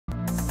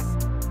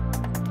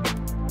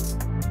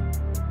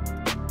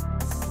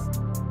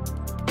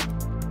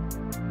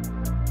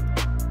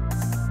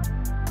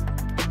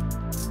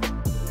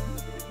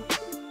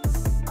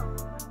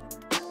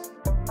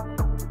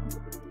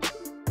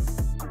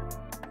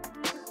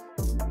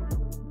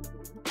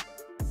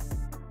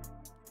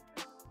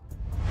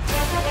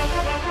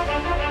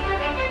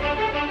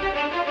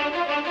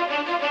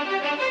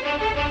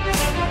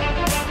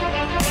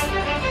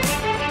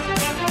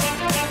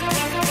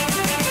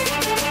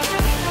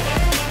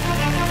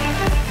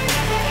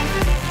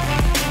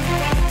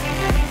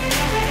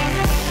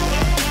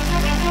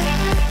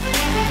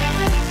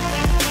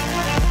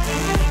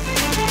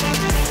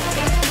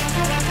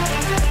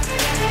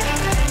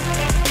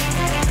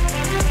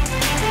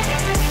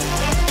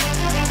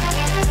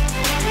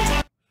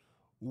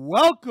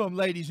Welcome,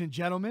 ladies and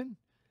gentlemen.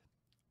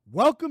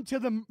 Welcome to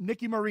the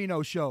Nicky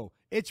Marino Show.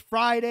 It's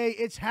Friday.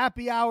 It's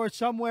happy hour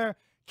somewhere.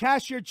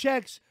 Cash your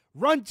checks.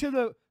 Run to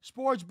the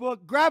sports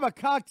book. Grab a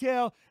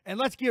cocktail. And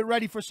let's get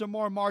ready for some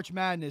more March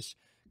Madness.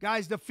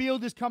 Guys, the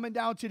field is coming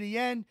down to the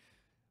end.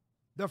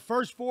 The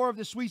first four of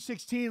the Sweet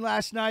 16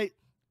 last night.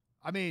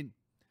 I mean,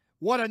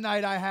 what a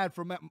night I had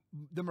from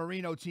the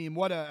Marino team.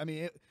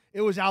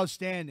 It was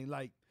outstanding.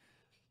 Like,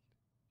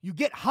 you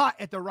get hot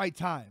at the right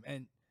time.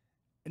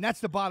 And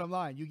that's the bottom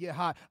line. You get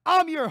hot.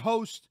 I'm your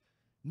host,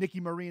 Nicky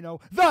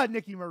Marino, the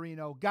Nicky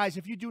Marino. Guys,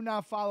 if you do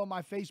not follow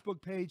my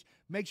Facebook page,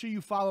 make sure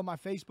you follow my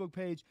Facebook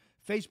page,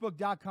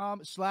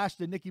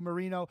 facebook.com/the Nicky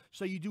Marino,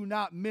 so you do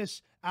not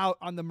miss out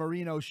on the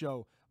Marino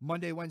Show.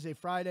 Monday, Wednesday,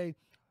 Friday,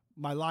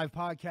 my live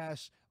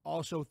podcast.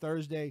 Also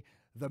Thursday,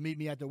 the Meet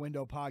Me at the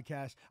Window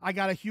podcast. I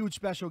got a huge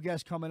special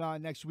guest coming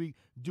on next week.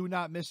 Do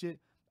not miss it.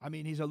 I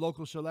mean, he's a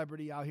local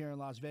celebrity out here in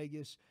Las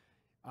Vegas.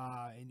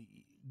 And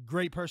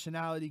great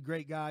personality,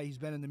 great guy. He's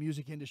been in the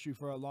music industry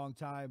for a long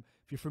time.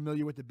 If you're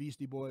familiar with the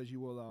Beastie Boys,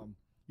 you'll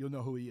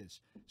know who he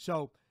is.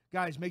 So,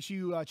 guys, make sure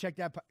you check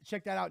that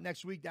out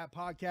next week, that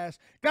podcast.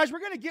 Guys, we're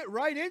going to get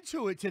right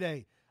into it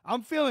today.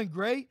 I'm feeling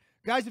great.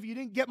 Guys, if you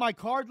didn't get my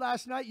card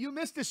last night, you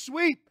missed the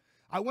sweep.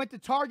 I went to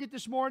Target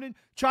this morning,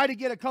 tried to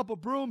get a couple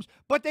brooms,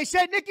 but they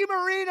said Nicky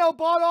Marino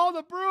bought all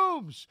the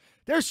brooms.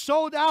 They're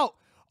sold out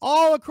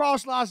all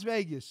across Las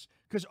Vegas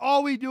because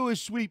all we do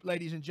is sweep,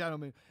 ladies and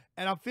gentlemen.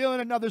 And I'm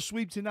feeling another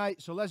sweep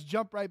tonight, so let's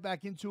jump right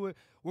back into it.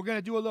 We're going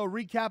to do a little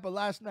recap of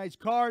last night's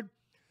card.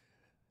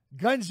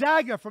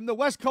 Gonzaga from the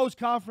West Coast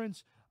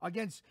Conference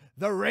against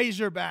the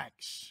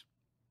Razorbacks.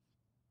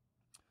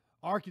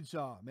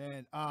 Arkansas,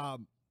 man.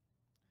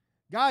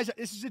 Guys,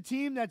 this is a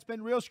team that's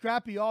been real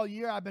scrappy all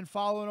year. I've been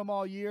following them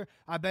all year.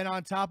 I've been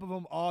on top of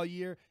them all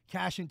year,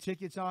 cashing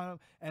tickets on them.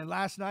 And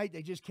last night,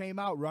 they just came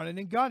out running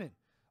and gunning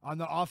on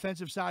the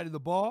offensive side of the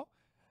ball.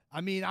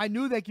 I mean, I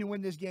knew they can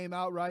win this game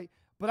outright.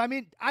 But, I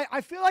mean, I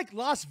feel like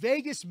Las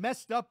Vegas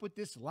messed up with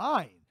this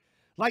line.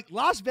 Like,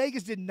 Las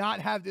Vegas did not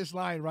have this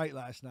line right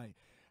last night.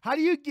 How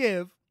do you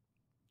give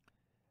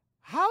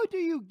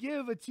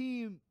a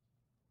team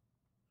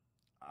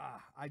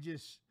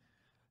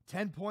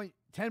 10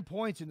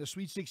 points in the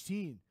Sweet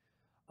 16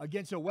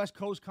 against a West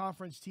Coast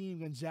Conference team,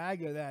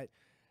 Gonzaga, that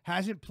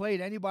hasn't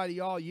played anybody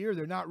all year?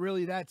 They're not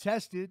really that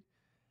tested.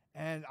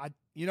 And,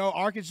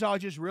 Arkansas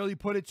just really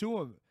put it to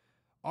them.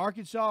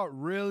 Arkansas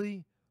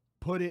really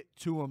put it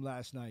to him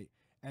last night.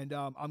 And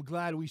I'm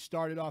glad we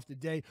started off the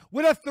day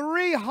with a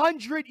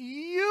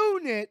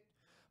 300-unit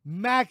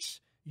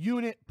max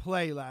unit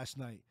play last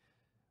night.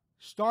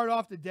 Start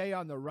off the day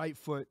on the right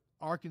foot.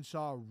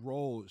 Arkansas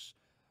rolls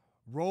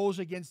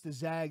against the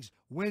Zags,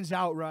 wins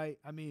outright.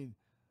 I mean,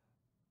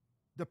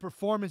 the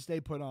performance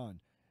they put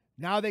on.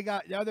 Now they're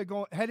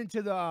heading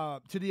to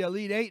the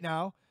Elite Eight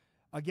now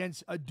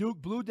against a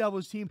Duke Blue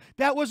Devils team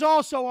that was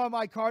also on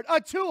my card, a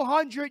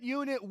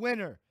 200-unit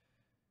winner.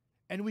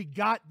 And we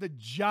got the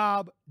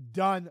job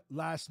done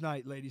last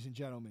night, ladies and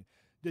gentlemen.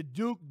 The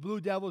Duke Blue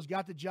Devils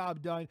got the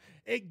job done.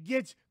 It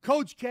gets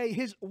Coach K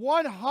his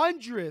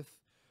 100th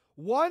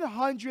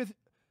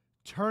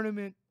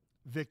tournament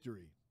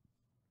victory.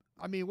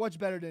 I mean, what's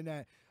better than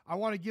that? I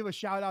want to give a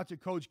shout out to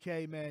Coach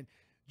K, man.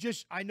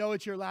 I know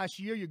it's your last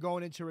year. You're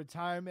going into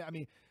retirement. I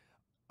mean,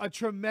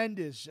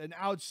 an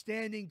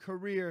outstanding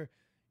career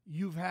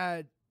you've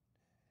had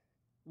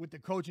with the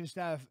coaching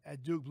staff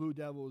at Duke Blue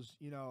Devils.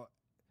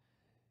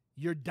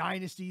 Your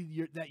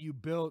dynasty that you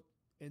built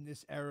in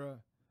this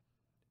era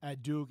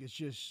at Duke,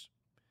 it's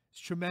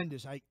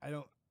tremendous. I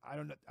don't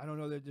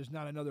know that there's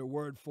not another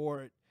word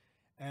for it.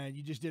 And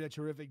you just did a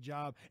terrific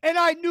job. And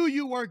I knew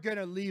you weren't going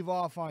to leave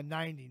off on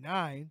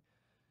 99.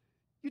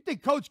 You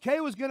think Coach K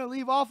was going to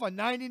leave off on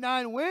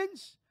 99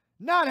 wins?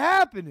 Not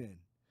happening.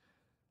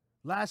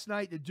 Last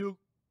night, the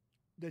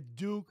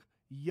Duke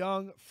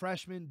young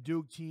freshman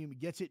Duke team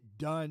gets it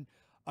done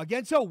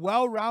against a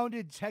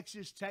well-rounded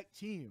Texas Tech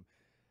team.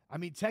 I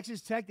mean,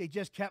 Texas Tech, they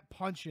just kept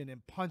punching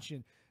and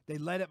punching. They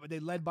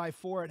led by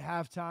 4 at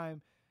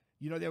halftime.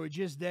 They were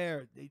just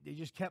there. They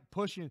just kept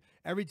pushing.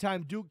 Every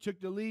time Duke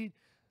took the lead,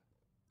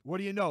 what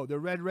do you know? The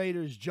Red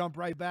Raiders jump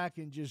right back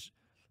and just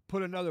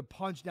put another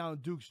punch down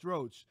Duke's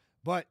throats.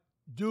 But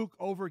Duke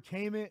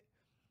overcame it,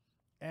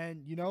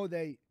 and,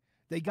 they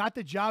got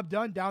the job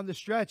done down the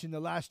stretch in the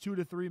last 2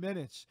 to 3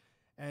 minutes.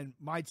 And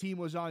my team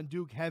was on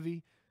Duke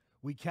heavy.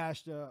 We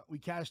cashed a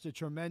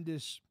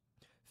tremendous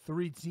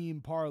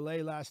 3-team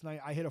parlay last night.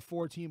 I hit a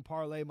 4-team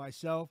parlay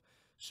myself.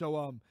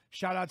 So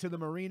shout out to the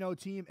Marino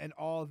team and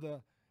all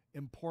the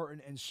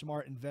important and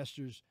smart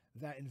investors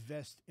that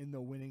invest in the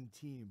winning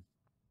team.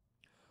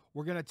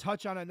 We're going to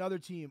touch on another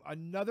team,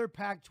 another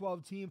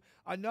Pac-12 team,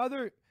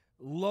 another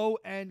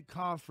low-end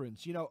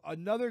conference,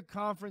 another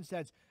conference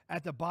that's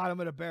at the bottom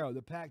of the barrel,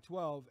 the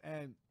Pac-12.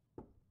 And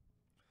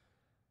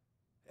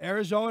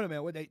Arizona,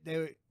 man,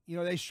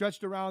 they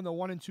stretched around the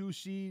 1 and 2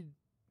 seed,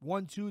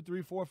 1, 2,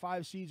 3, 4,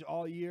 5 seeds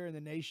all year in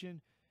the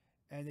nation.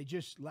 And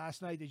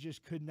last night, they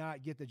just could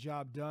not get the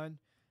job done.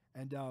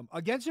 And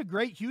against a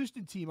great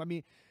Houston team. I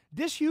mean,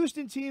 this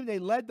Houston team, they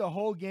led the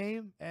whole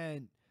game,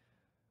 and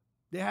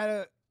they had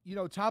a,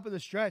 top of the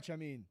stretch. I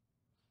mean,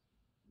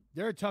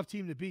 they're a tough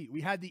team to beat.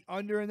 We had the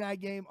under in that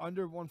game,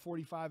 under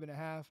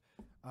 145.5.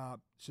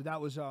 So that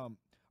was our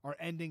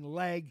ending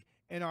leg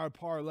in our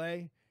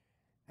parlay.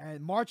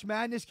 And March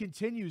Madness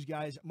continues,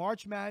 guys.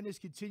 March Madness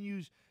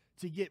continues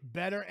to get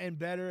better and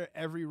better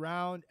every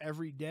round,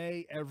 every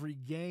day, every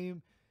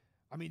game.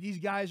 I mean, these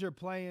guys are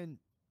playing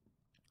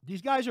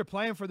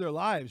for their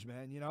lives,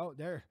 man.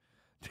 They're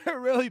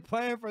really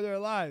playing for their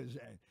lives.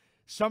 And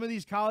some of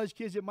these college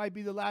kids, it might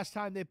be the last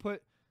time they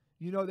put,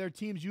 their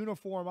team's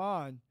uniform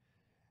on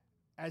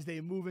as they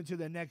move into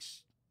the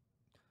next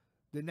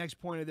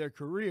point of their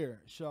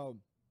career. So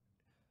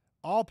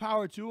all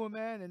power to them,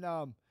 man.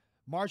 And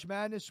March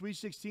Madness, Sweet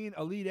 16,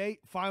 Elite 8,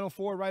 Final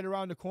Four right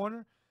around the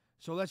corner.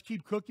 So let's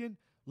keep cooking.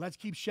 Let's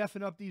keep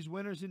chefing up these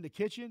winners in the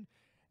kitchen.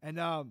 And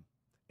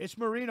it's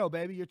Marino,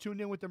 baby. You're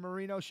tuned in with the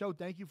Marino Show.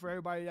 Thank you for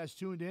everybody that's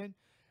tuned in.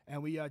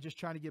 And we just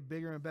trying to get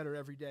bigger and better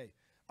every day.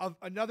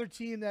 Another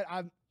team that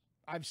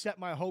I've set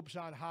my hopes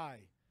on high.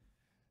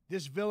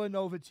 This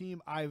Villanova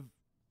team, I've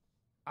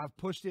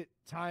pushed it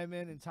time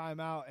in and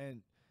time out,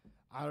 and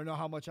I don't know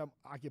how much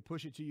I can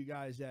push it to you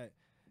guys that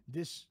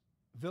this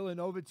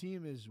Villanova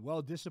team is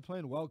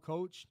well-disciplined,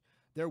 well-coached.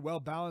 They're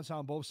well-balanced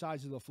on both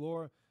sides of the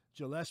floor.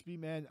 Gillespie,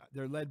 man,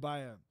 they're led by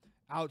an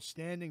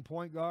outstanding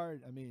point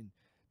guard. I mean,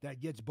 that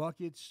gets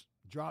buckets,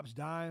 drops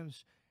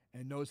dimes,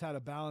 and knows how to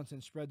balance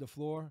and spread the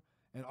floor.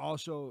 And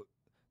also,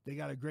 they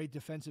got a great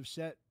defensive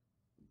set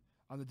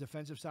on the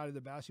defensive side of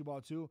the basketball,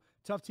 too.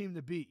 Tough team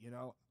to beat,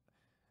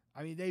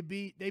 I mean, they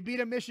beat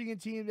a Michigan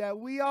team that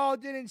we all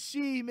didn't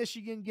see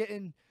Michigan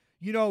getting,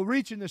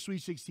 reaching the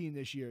Sweet 16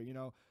 this year.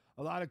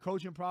 A lot of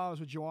coaching problems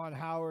with Juwan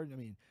Howard. I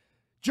mean,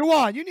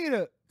 Juwan, you need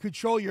to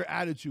control your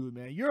attitude,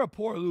 man. You're a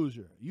poor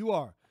loser. You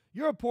are.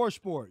 You're a poor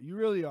sport. You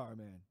really are,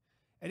 man.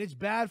 And it's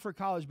bad for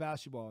college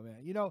basketball,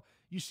 man.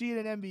 You see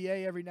it in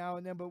NBA every now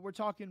and then, but we're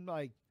talking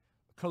like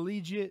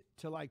collegiate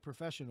to like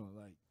professional.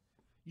 Like,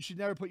 you should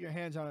never put your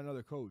hands on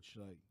another coach.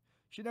 Like,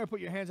 you should never put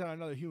your hands on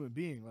another human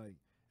being. Like,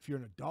 if you're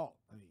an adult,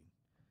 I mean,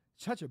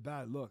 such a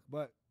bad look.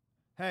 But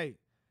hey,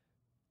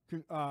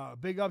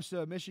 big ups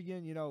to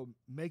Michigan.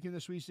 Making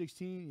the Sweet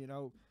 16.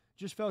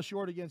 Just fell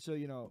short against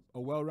a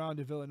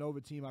well-rounded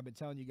Villanova team. I've been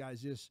telling you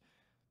guys this,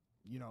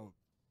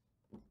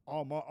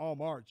 all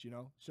March.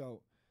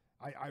 So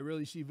I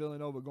really see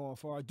Villanova going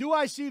far. Do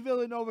I see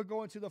Villanova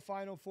going to the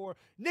Final Four?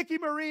 Nicky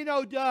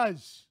Marino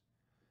does.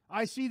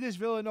 I see this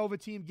Villanova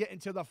team getting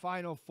to the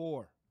Final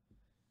Four.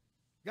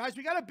 Guys,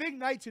 we got a big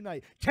night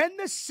tonight. Can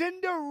the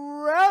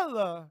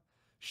Cinderella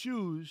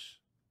shoes,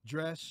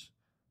 dress,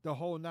 the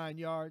whole 9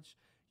 yards,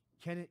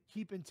 can it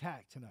keep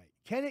intact tonight?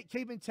 Can it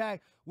keep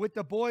intact with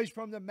the boys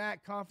from the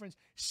MAC conference?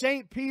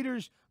 St.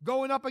 Peter's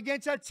going up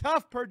against a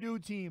tough Purdue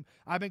team.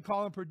 I've been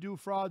calling Purdue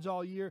frauds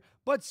all year,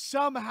 but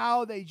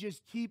somehow they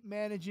just keep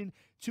managing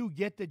to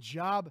get the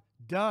job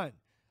done.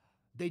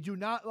 They do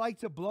not like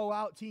to blow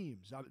out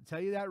teams. I'll tell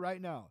you that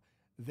right now.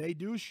 They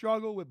do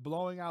struggle with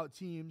blowing out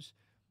teams.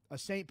 A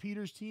St.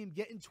 Peter's team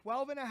getting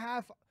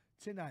 12.5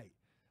 tonight.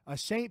 A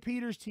St.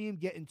 Peter's team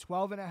getting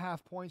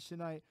 12.5 points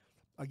tonight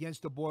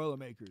against the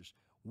Boilermakers.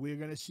 We're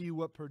going to see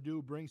what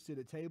Purdue brings to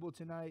the table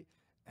tonight.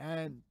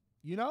 And,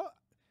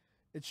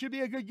 it should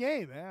be a good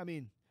game, man. I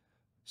mean,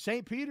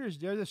 St. Peter's,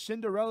 they're the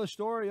Cinderella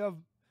story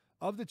of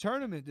the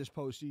tournament this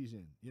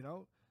postseason.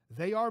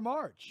 They are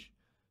March.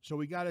 So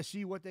we got to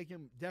see what they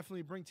can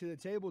definitely bring to the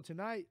table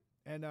tonight.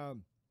 And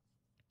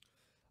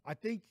I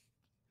think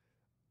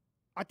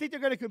they're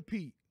going to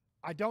compete.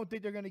 I don't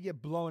think they're going to get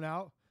blown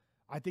out.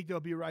 I think they'll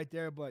be right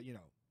there, but,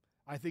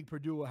 I think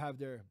Purdue will have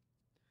their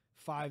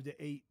 5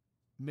 to 8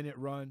 minute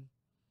run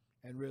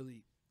and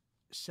really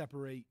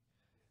separate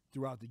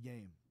throughout the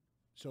game.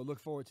 So look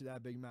forward to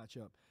that big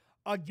matchup.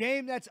 A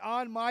game that's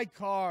on my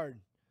card.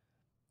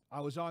 I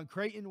was on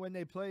Creighton when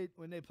they played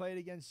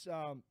against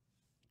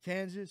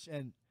Kansas,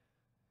 and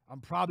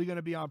I'm probably going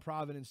to be on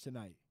Providence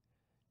tonight,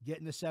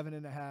 getting the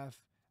 7.5.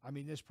 I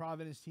mean, this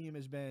Providence team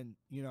has been,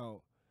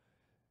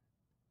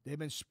 they've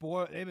been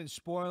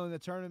spoiling the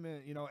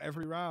tournament,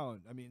 every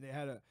round. I mean,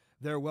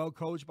 they're well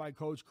coached by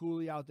Coach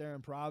Cooley out there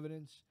in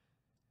Providence.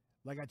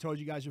 Like I told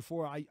you guys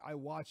before, I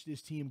watched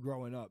this team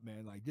growing up,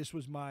 man. Like this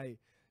was my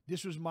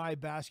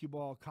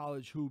basketball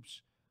college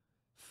hoops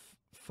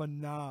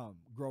phenom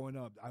growing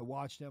up. I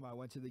watched them. I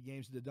went to the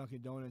games at the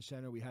Dunkin' Donuts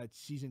Center. We had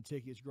season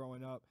tickets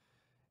growing up.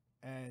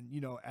 And,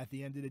 at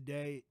the end of the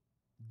day,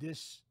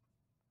 this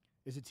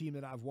is a team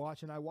that I've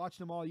watched, and I watched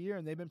them all year,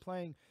 and they've been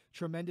playing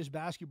tremendous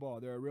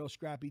basketball. They're a real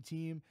scrappy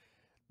team.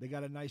 They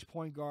got a nice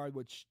point guard,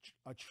 which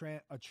a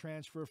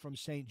transfer from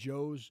St.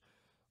 Joe's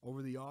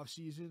over the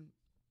offseason.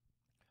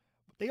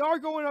 They are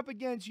going up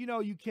against,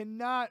 you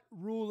cannot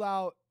rule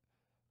out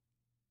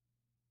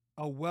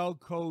a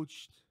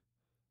well-coached,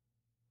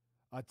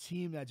 a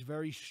team that's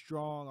very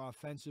strong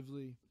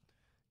offensively.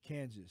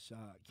 Kansas.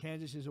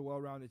 Kansas is a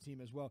well-rounded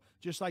team as well.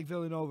 Just like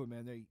Villanova,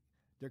 man.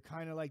 They're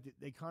kind of like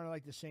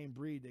the same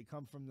breed. They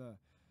come from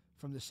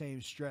the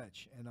same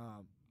stretch. And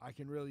I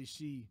can really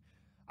see.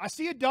 I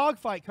see a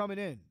dogfight coming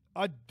in.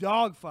 A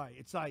dogfight.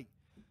 It's like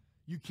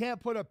you can't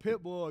put a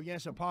pit bull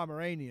against a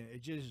Pomeranian.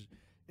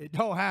 It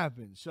don't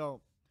happen.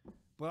 So,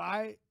 but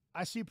I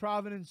see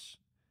Providence.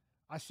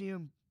 I see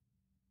him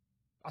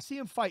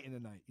fighting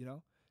tonight, you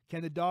know.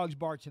 Can the dogs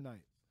bark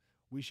tonight?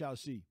 We shall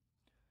see.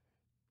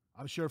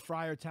 I'm sure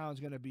Friartown's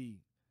going to be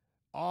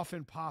off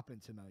and popping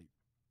tonight.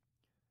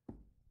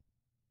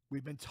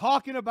 We've been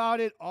talking about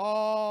it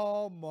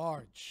all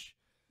March.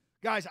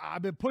 Guys,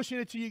 I've been pushing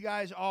it to you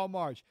guys all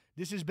March.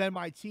 This has been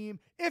my team.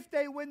 If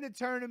they win the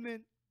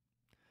tournament,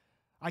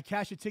 I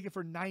cashed a ticket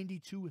for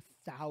 $92,000.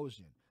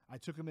 I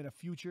took them in a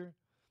future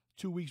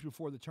 2 weeks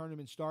before the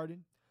tournament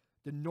started.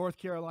 The North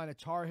Carolina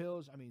Tar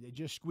Heels, I mean, they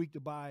just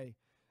squeaked by.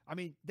 I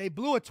mean, they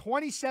blew a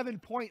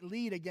 27-point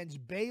lead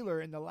against Baylor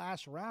in the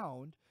last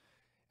round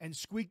and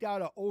squeaked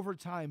out an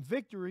overtime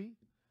victory.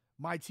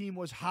 My team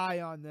was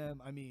high on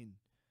them. I mean,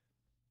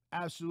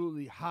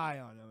 absolutely high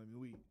on them. I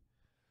mean,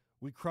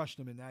 we crushed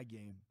them in that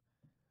game.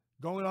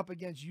 Going up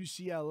against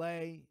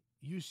UCLA,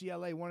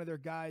 one of their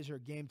guys are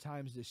game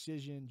time's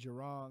decision,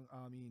 Jerong.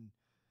 I mean,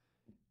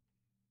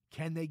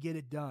 can they get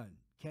it done?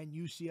 Can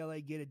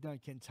UCLA get it done?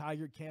 Can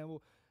Tiger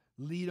Campbell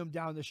lead them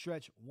down the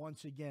stretch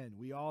once again?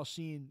 We all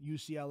seen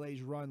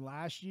UCLA's run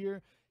last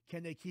year.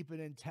 Can they keep it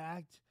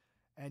intact?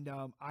 And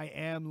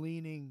I'm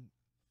leaning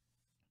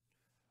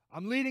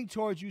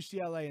towards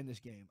UCLA in this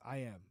game. I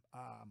am.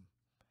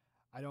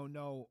 I don't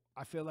know.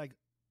 I feel like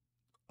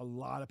a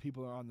lot of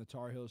people are on the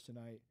Tar Heels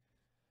tonight.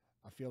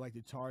 I feel like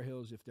the Tar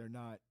Heels, if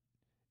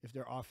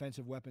their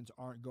offensive weapons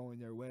aren't going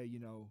their way, you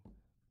know,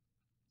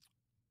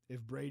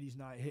 if Brady's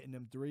not hitting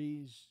them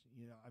threes,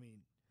 you know, I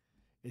mean,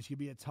 it's going to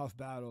be a tough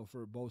battle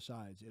for both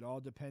sides. It all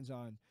depends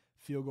on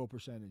field goal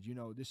percentage. You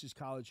know, this is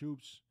college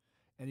hoops.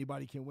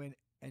 Anybody can win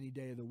any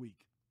day of the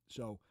week.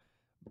 So,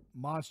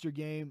 monster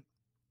game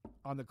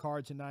on the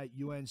card tonight.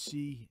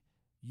 UNC,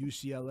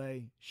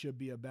 UCLA should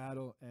be a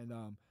battle. And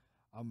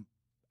I'm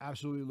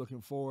absolutely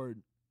looking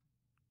forward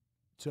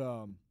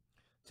to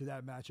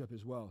that matchup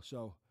as well.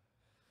 So,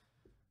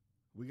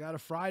 we got a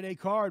Friday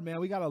card, man.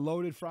 We got a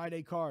loaded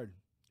Friday card.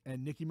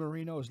 And Nicky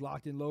Marino is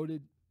locked and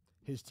loaded.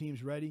 His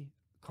team's ready.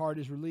 Card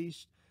is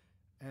released.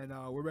 And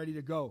we're ready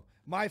to go.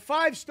 My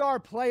 5-star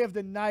play of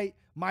the night,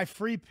 my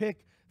free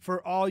pick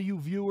for all you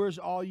viewers,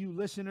 all you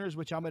listeners,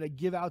 which I'm going to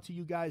give out to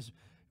you guys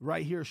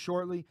right here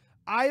shortly.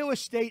 Iowa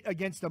State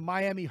against the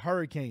Miami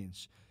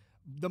Hurricanes.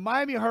 The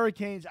Miami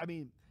Hurricanes, I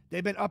mean,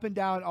 they've been up and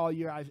down all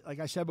year. Like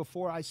I said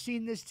before, I've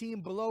seen this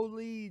team blow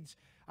leads.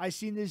 I've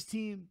seen this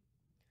team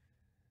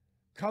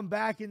come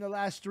back in the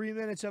last 3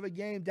 minutes of a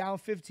game down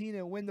 15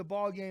 and win the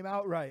ball game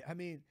outright. I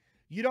mean,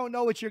 you don't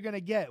know what you're going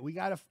to get. We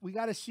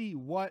gotta see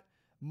what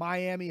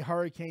Miami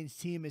Hurricanes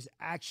team is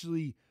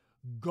actually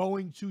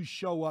going to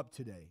show up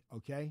today,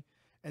 okay?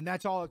 And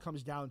that's all it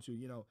comes down to,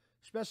 you know,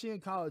 especially in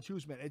college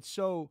hoops, man. It's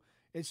so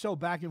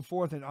back and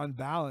forth and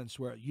unbalanced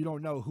where you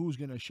don't know who's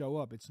going to show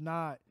up. It's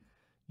not,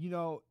 you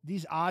know,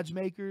 these odds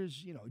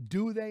makers, you know,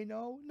 do they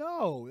know?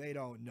 No, they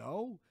don't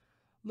know.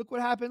 Look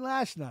what happened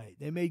last night.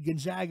 They made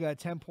Gonzaga a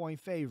 10-point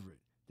favorite.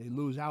 They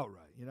lose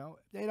outright, you know?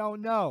 They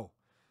don't know.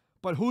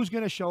 But who's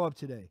going to show up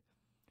today?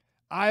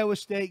 Iowa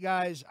State,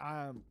 guys,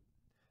 I'm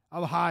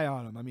high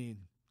on them. I mean,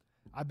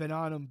 I've been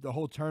on them the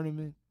whole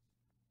tournament,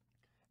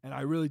 and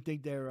I really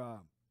think they're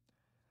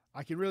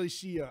I can really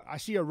see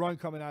a run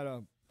coming out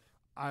of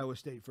Iowa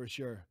State for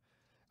sure.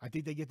 I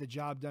think they get the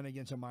job done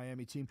against a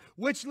Miami team,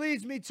 which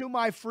leads me to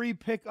my free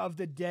pick of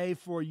the day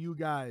for you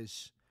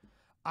guys.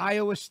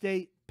 Iowa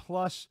State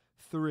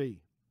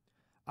 +3.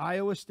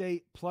 Iowa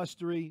State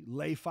 +3,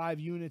 lay 5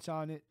 units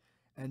on it,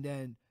 and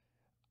then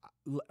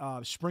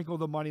sprinkle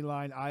the money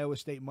line, Iowa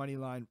State money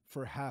line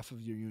for half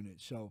of your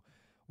units. So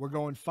we're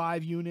going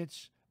 5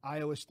 units,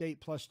 Iowa State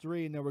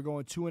 +3, and then we're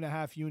going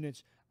 2.5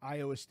 units,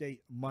 Iowa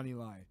State money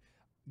line.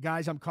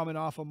 Guys, I'm coming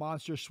off a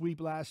monster sweep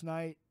last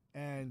night,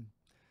 and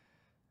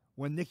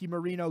when Nicky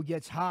Marino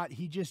gets hot,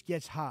 he just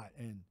gets hot,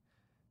 and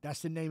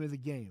that's the name of the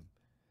game.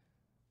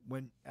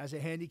 When, as a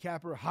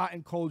handicapper, hot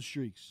and cold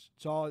streaks,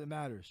 it's all that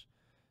matters.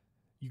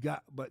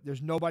 But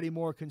there's nobody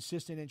more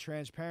consistent and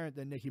transparent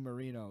than Nicky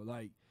Marino.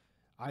 Like,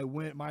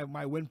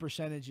 my win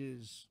percentage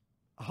is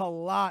a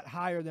lot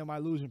higher than my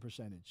losing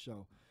percentage.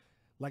 So,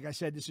 like I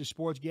said, this is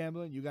sports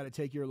gambling. You got to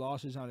take your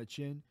losses on the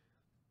chin.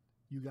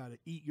 You got to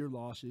eat your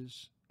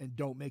losses and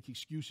don't make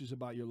excuses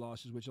about your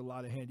losses, which a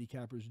lot of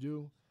handicappers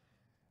do.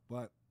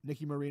 But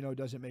Nicky Marino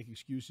doesn't make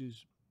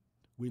excuses.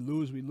 We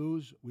lose, we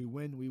lose. We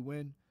win, we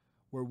win.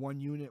 We're one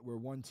unit. We're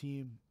one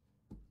team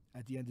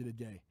at the end of the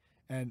day.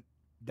 And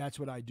that's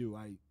what I do.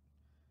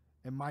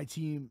 And my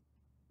team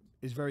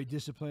is very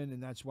disciplined,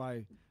 and that's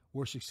why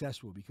we're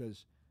successful,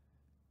 because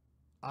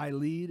I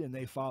lead and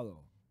they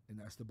follow, and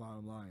that's the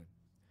bottom line.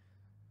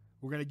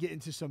 We're going to get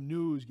into some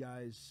news,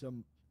 guys,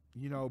 some,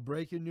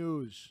 breaking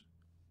news.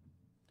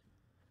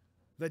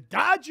 The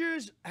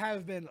Dodgers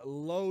have been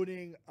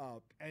loading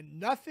up, and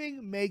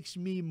nothing makes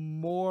me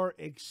more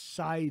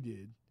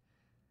excited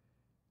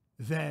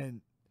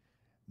than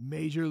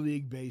Major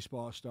League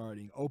Baseball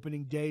starting.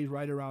 Opening day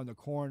right around the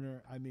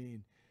corner. I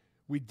mean,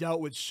 We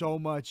dealt with so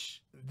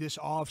much this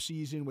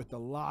offseason with the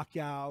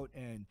lockout,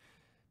 and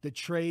the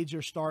trades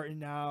are starting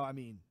now. I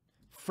mean,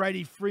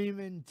 Freddie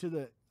Freeman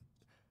to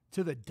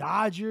the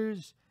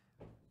Dodgers,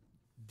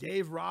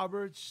 Dave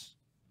Roberts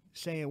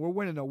saying we're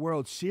winning the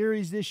World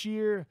Series this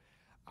year.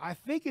 I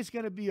think it's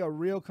going to be a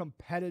real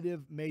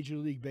competitive Major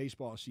League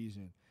Baseball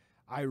season.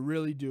 I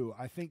really do.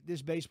 I think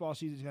this baseball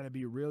season is going to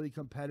be really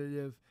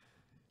competitive.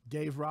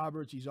 Dave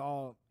Roberts, he's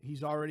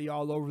already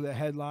all over the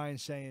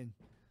headlines saying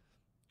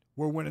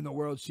we're winning the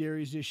World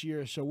Series this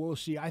year, so we'll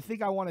see. I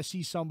think I want to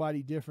see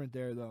somebody different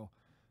there, though.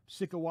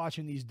 Sick of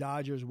watching these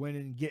Dodgers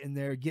winning, getting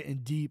there, getting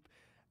deep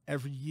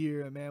every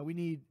year, man. We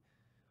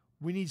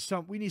need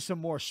some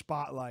more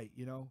spotlight,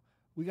 you know.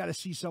 We got to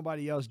see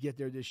somebody else get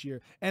there this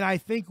year, and I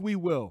think we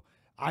will.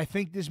 I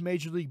think this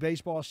Major League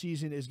Baseball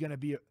season is going to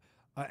be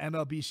a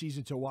MLB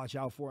season to watch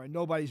out for, and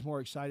nobody's more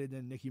excited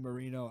than Nicky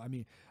Marino. I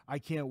mean, I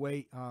can't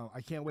wait.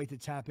 I can't wait to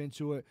tap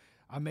into it.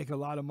 I make a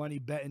lot of money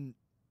betting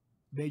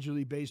Major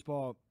League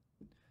Baseball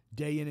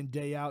day in and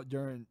day out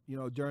during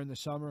the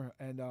summer.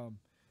 And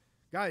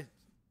guys,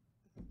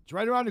 it's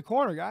right around the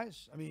corner,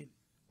 guys. I mean,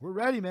 we're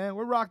ready, man.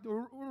 We're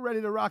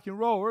ready to rock and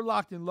roll. We're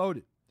locked and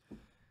loaded,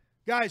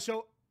 guys.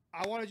 So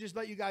I want to just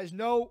let you guys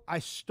know I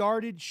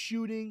started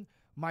shooting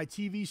my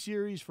TV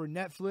series for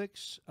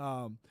Netflix.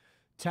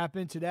 Tap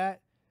into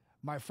that.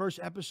 My first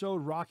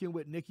episode, Rocking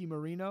with Nicky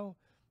Marino,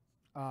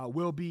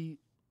 will be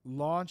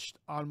launched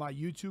on my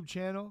YouTube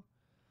channel.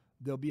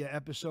 There'll be an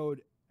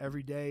episode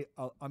every day.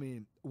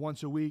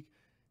 Once a week.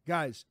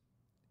 Guys,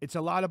 it's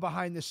a lot of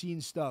behind the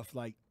scenes stuff,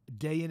 like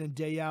day in and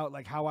day out,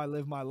 like how I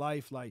live my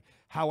life, like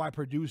how I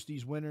produce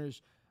these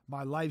winners,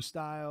 my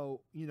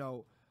lifestyle, you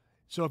know.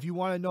 So if you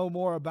want to know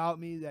more about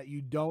me that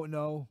you don't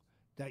know,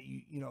 that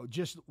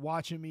just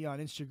watching me on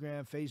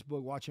Instagram,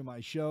 Facebook, watching my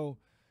show,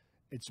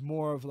 it's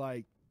more of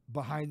like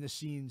behind the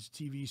scenes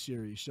TV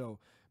series. So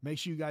make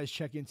sure you guys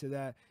check into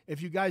that.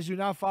 If you guys do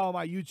not follow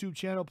my YouTube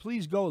channel,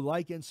 please go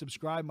like and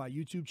subscribe my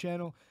YouTube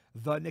channel,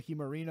 The Nicky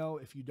Marino.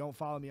 If you don't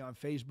follow me on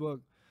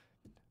Facebook,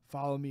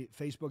 follow me at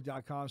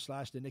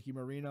facebook.com/The Nicky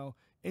Marino,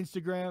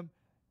 Instagram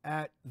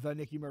at The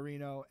Nicky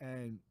Marino,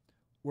 and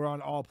we're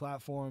on all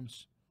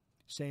platforms.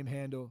 Same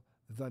handle,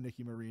 The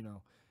Nicky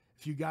Marino.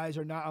 If you guys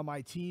are not on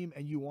my team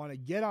and you want to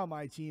get on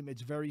my team,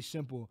 it's very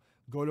simple.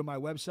 Go to my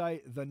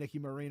website,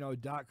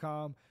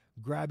 thenickymarino.com,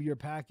 grab your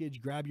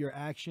package, grab your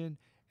action,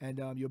 and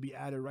you'll be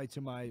added right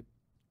to my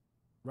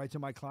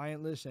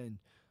client list, and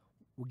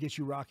we'll get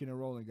you rocking and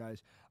rolling,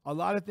 guys. A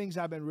lot of things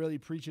I've been really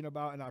preaching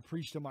about, and I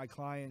preach to my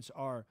clients,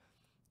 are,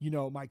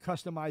 my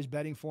customized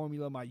betting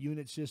formula, my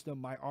unit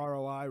system, my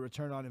ROI,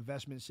 return on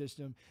investment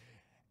system,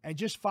 and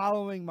just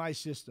following my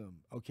system,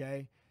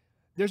 okay?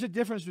 There's a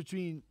difference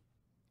between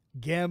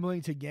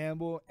gambling to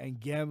gamble and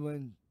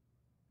gambling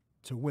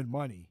to win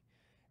money.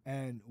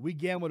 And we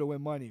gamble to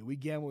win money. We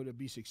gamble to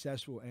be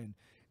successful. And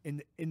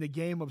in the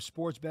game of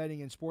sports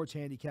betting and sports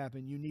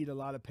handicapping, you need a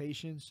lot of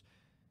patience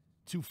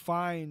to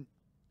find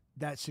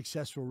that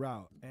successful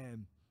route.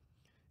 And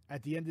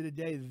at the end of the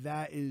day,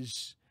 that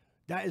is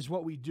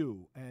what we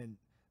do. And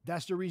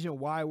that's the reason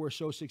why we're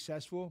so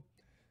successful.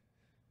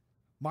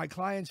 My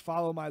clients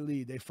follow my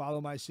lead. They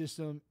follow my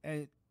system.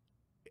 And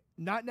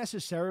not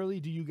necessarily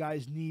do you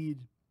guys need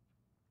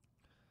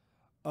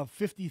a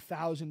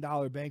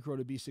 $50,000 bankroll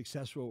to be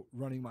successful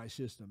running my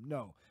system.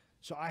 No.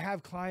 So I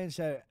have clients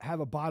that have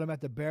a bottom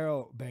at the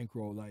barrel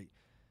bankroll. Like,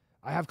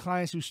 I have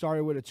clients who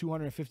started with a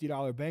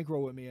 $250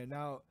 bankroll with me, and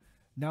now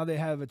they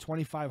have a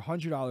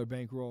 $2,500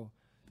 bankroll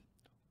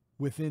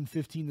within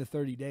 15 to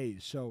 30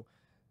 days. So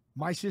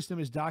my system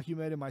is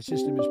documented. My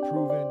system is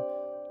proven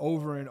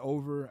over and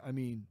over. I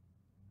mean,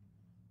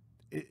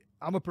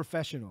 I'm a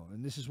professional,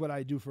 and this is what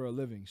I do for a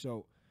living.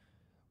 So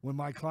when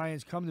my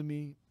clients come to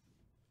me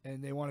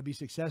and they want to be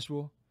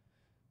successful,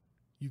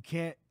 you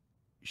can't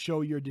show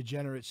your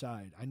degenerate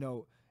side. I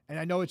know, and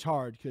I know it's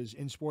hard because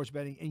in sports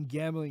betting, in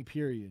gambling,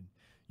 period,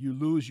 you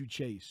lose, you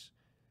chase.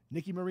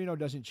 Nicky Marino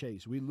doesn't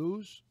chase. We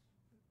lose,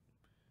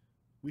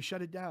 we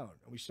shut it down,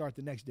 and we start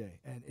the next day.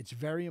 And it's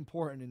very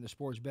important in the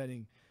sports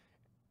betting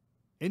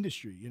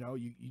industry.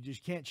 You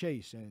just can't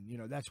chase. And,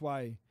 that's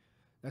why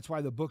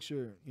the books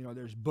are,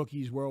 there's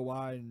bookies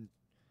worldwide, and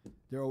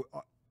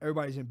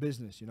everybody's in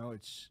business,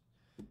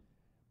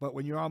 But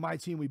when you're on my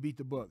team, we beat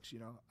the books. You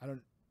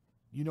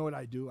know what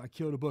I do? I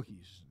kill the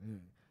bookies,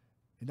 and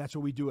that's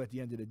what we do at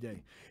the end of the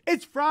day.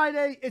 It's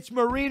Friday. It's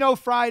Marino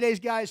Fridays,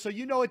 guys. So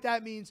you know what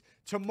that means.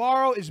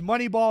 Tomorrow is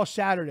Moneyball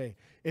Saturday.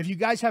 If you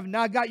guys have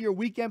not got your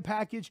weekend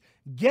package,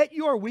 get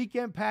your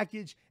weekend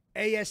package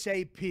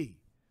ASAP.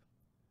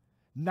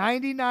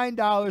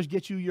 $99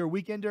 gets you your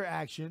weekender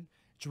action.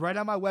 It's right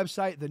on my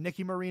website,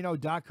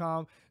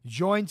 thenickymarino.com.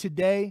 Join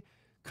today.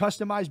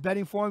 Customized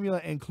betting formula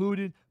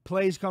included.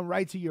 Plays come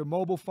right to your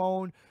mobile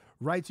phone,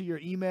 right to your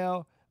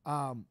email.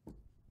 And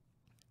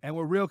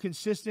we're real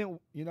consistent.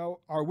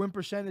 Our win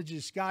percentage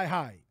is sky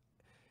high.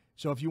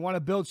 So if you want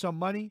to build some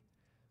money,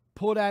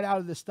 pull that out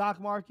of the stock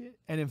market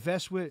and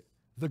invest with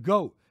the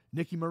GOAT,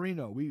 Nicky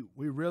Marino. We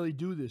really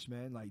do this,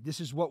 man. Like, this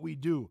is what we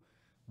do.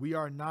 We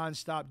are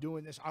nonstop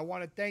doing this. I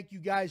want to thank you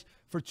guys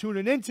for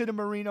tuning into the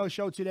Marino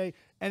Show today.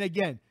 And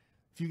again,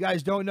 if you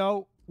guys don't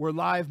know, we're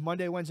live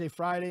Monday, Wednesday,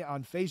 Friday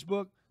on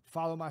Facebook.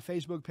 Follow my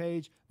Facebook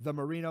page, The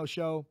Marino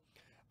Show.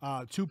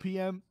 2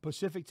 p.m.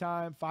 Pacific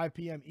time, 5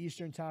 p.m.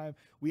 Eastern time.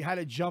 We had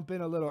to jump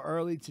in a little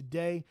early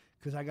today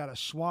because I got a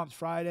swamped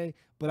Friday,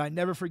 but I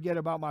never forget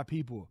about my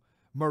people.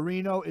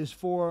 Marino is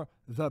for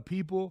the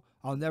people.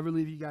 I'll never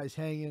leave you guys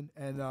hanging.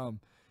 And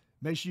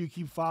make sure you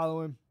keep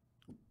following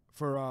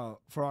for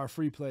our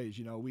free plays.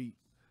 You know, we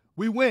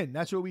win.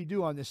 That's what we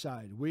do on this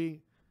side.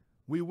 We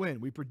win.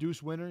 We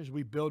produce winners.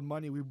 We build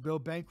money. We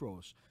build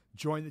bankrolls.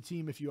 Join the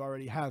team if you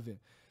already haven't.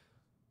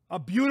 A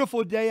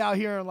beautiful day out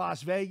here in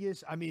Las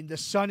Vegas. I mean, the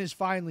sun is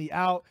finally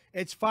out.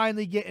 It's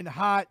finally getting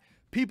hot.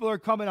 People are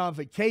coming on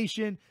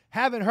vacation.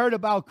 Haven't heard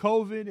about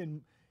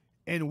COVID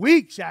in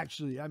weeks,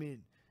 actually. I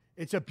mean,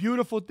 it's a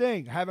beautiful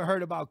thing. Haven't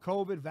heard about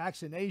COVID,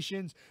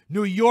 vaccinations.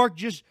 New York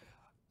just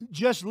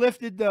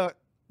lifted the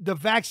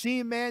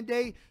vaccine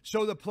mandate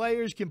so the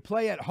players can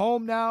play at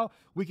home now.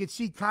 We can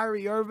see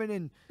Kyrie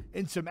Irving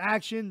in some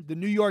action. The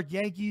New York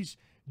Yankees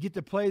get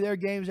to play their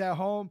games at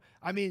home.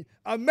 I mean,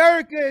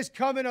 America is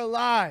coming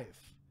alive.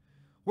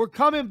 We're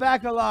coming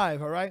back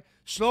alive, all right?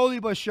 Slowly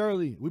but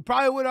surely. We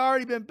probably would have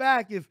already been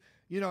back if,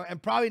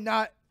 and probably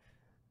not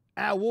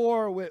at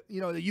war with,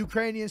 the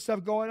Ukrainian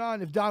stuff going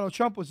on if Donald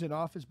Trump was in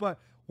office, but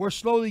we're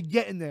slowly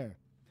getting there.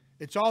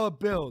 It's all a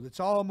build.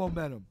 It's all a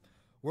momentum.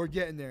 We're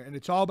getting there, and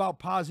it's all about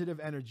positive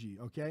energy,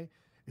 okay?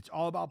 It's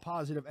all about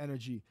positive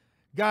energy.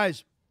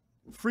 Guys,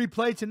 free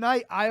play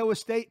tonight, Iowa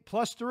State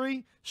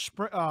 +3,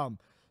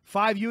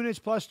 5 units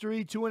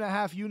 +3,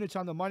 2.5 units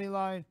on the money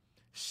line.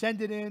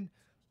 Send it in.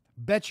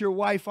 Bet your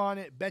wife on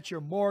it. Bet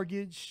your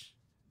mortgage.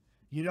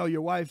 You know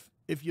your wife,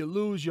 if you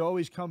lose, you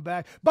always come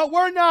back. But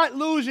we're not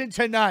losing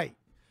tonight.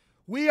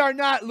 We are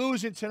not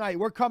losing tonight.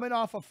 We're coming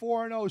off a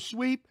 4-0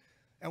 sweep,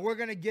 and we're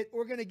gonna get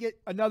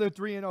another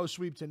 3-0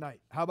 sweep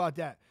tonight. How about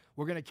that?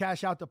 We're gonna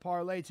cash out the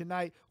parlay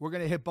tonight. We're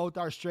gonna hit both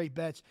our straight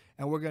bets,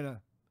 and we're gonna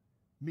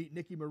meet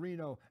Nicky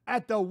Marino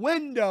at the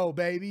window,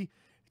 baby.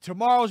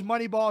 Tomorrow's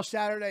Moneyball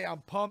Saturday. I'm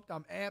pumped.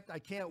 I'm amped. I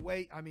can't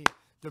wait. I mean,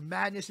 the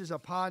madness is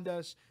upon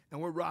us, and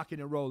we're rocking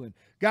and rolling.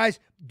 Guys,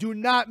 do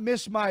not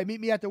miss my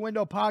Meet Me at the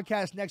Window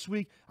podcast next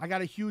week. I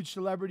got a huge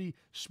celebrity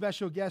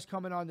special guest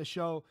coming on the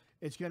show.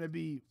 It's going to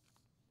be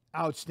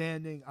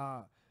outstanding.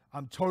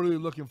 I'm totally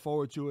looking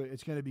forward to it.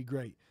 It's going to be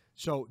great.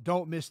 So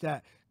don't miss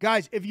that.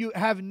 Guys, if you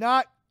have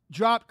not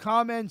dropped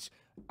comments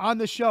on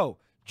the show,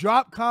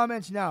 drop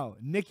comments now.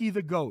 Nicky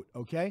the GOAT,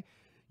 okay?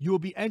 You will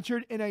be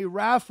entered in a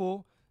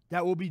raffle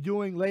that we'll be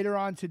doing later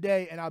on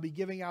today, and I'll be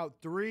giving out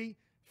 3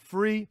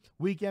 free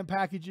weekend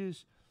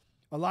packages.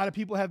 A lot of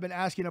people have been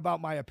asking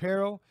about my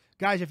apparel.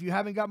 Guys, if you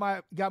haven't got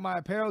my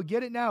apparel,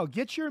 get it now.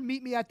 Get your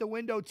Meet Me at the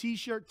Window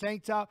t-shirt,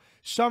 tank top.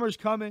 Summer's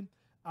coming.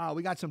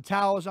 We got some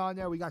towels on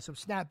there. We got some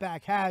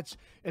snapback hats.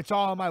 It's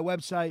all on my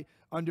website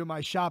under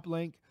my shop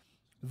link,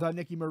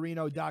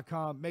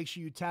 thenickymarino.com. Make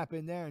sure you tap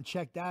in there and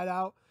check that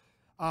out.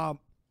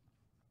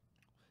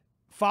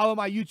 Follow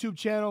my YouTube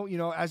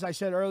channel. As I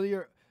said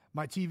earlier,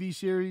 my TV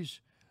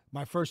series,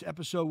 my first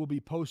episode will be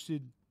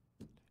posted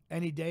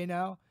any day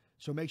now.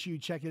 So make sure you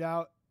check it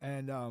out.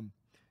 And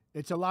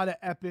it's a lot of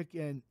epic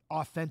and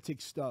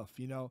authentic stuff,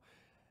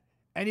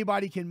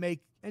 Anybody can make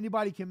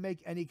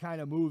any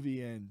kind of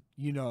movie, and,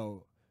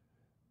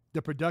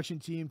 the production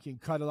team can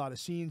cut a lot of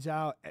scenes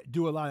out,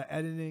 do a lot of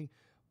editing.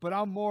 But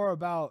I'm more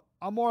about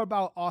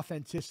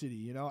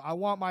authenticity, I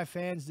want my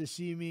fans to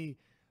see me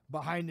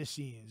behind the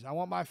scenes. I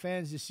want my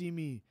fans to see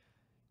me,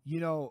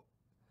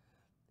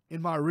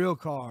 in my real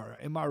car,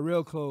 in my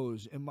real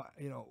clothes, in my,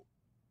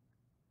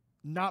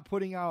 not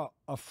putting out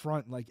a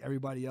front like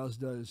everybody else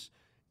does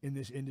in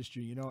this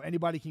industry.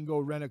 Anybody can go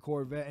rent a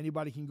Corvette.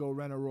 Anybody can go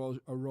rent a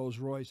Rolls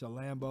Royce, a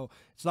Lambo.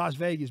 It's Las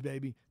Vegas,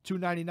 baby.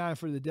 $299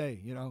 for the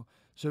day,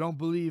 So don't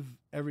believe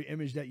every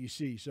image that you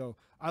see. So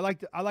I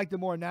like the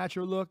more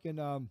natural look, and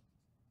I'm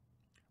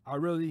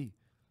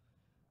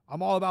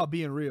all about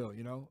being real,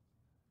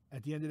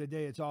 At the end of the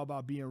day, it's all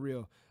about being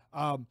real.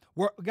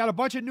 We got a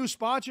bunch of new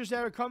sponsors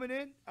that are coming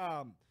in.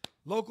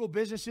 Local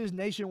businesses,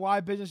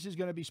 nationwide businesses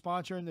going to be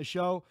sponsoring the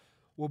show.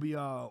 We'll be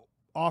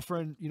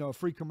offering, a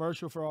free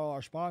commercial for all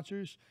our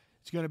sponsors.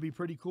 It's going to be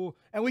pretty cool.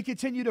 And we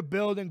continue to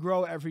build and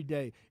grow every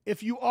day.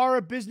 If you are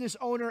a business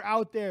owner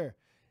out there,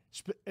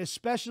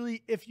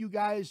 especially if you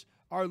guys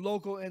are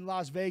local in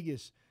Las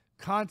Vegas,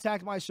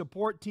 contact my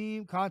support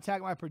team,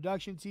 contact my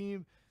production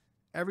team.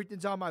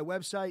 Everything's on my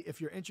website. If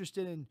you're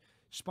interested in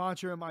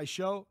sponsoring my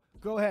show,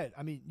 go ahead.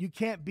 I mean, you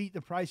can't beat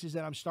the prices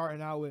that I'm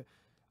starting out with.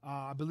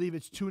 I believe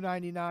it's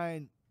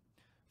 $299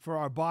 for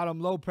our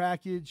bottom low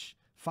package,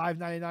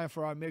 $599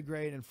 for our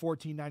mid-grade, and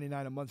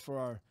 $14.99 a month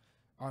for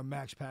our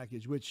max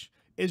package, which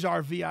is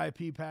our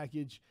VIP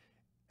package.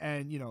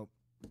 And,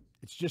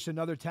 it's just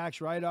another tax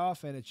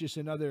write-off, and it's just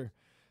another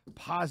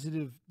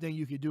positive thing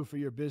you could do for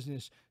your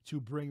business to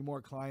bring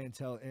more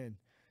clientele in.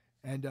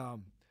 And,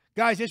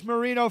 guys, it's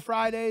Marino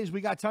Fridays.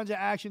 We got tons of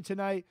action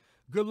tonight.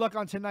 Good luck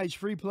on tonight's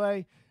free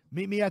play.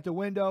 Meet me at the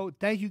window.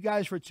 Thank you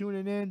guys for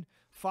tuning in.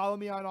 Follow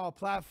me on all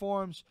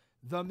platforms.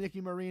 The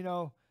Nicky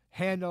Marino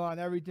handle on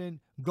everything.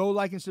 Go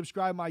like and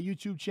subscribe my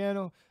YouTube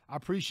channel. I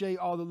appreciate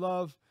all the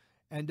love.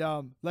 And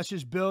let's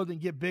just build and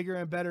get bigger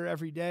and better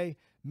every day.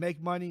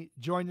 Make money.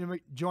 Join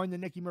the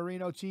Nicky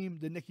Marino team,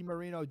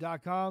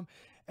 thenickymarino.com.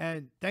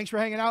 And thanks for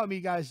hanging out with me,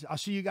 guys. I'll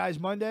see you guys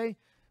Monday.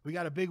 We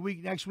got a big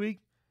week next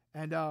week.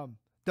 And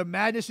the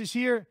madness is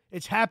here.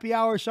 It's happy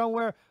hour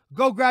somewhere.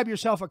 Go grab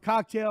yourself a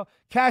cocktail.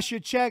 Cash your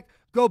check.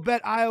 Go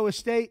bet Iowa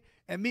State.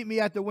 And meet me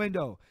at the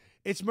window.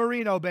 It's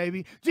Marino,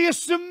 baby. Do you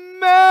smell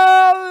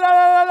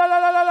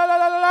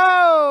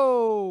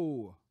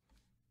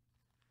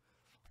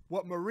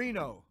what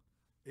Marino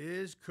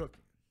is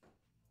cooking?